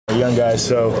young guys.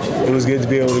 So it was good to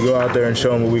be able to go out there and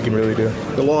show them what we can really do.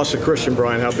 The loss of Christian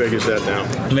Bryant, how big is that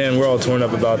now? Man, we're all torn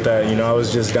up about that. You know, I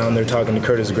was just down there talking to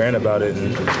Curtis Grant about it,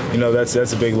 and you know that's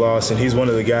a big loss. And he's one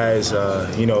of the guys,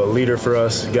 you know, a leader for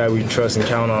us, a guy we trust and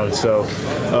count on. So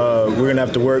we're gonna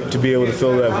have to work to be able to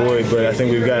fill that void. But I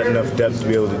think we've got enough depth to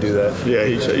be able to do that. Yeah,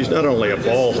 he's not only a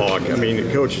ball hawk. I mean,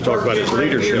 the coach talked about his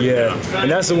leadership. Yeah, and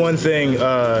that's the one thing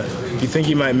you think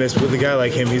you might miss with a guy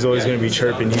like him. He's always going to be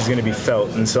chirping. He's going to be felt,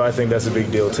 and so I think that's a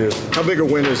big deal too. How big a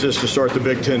win is this to start the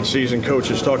Big Ten season?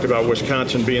 Coaches talked about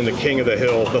Wisconsin being the king of the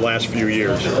hill the last few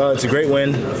years. It's a great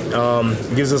win.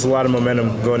 It gives us a lot of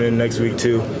momentum going into next week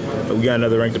too. We got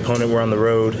another ranked opponent. We're on the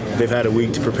road. They've had a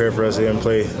week to prepare for us. They didn't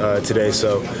play today,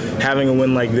 so having a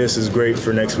win like this is great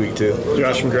for next week too.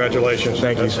 Josh, congratulations.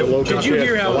 Thank you. Did you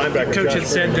hear how Coach had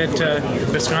said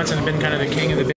that Wisconsin had been kind of the king of the Big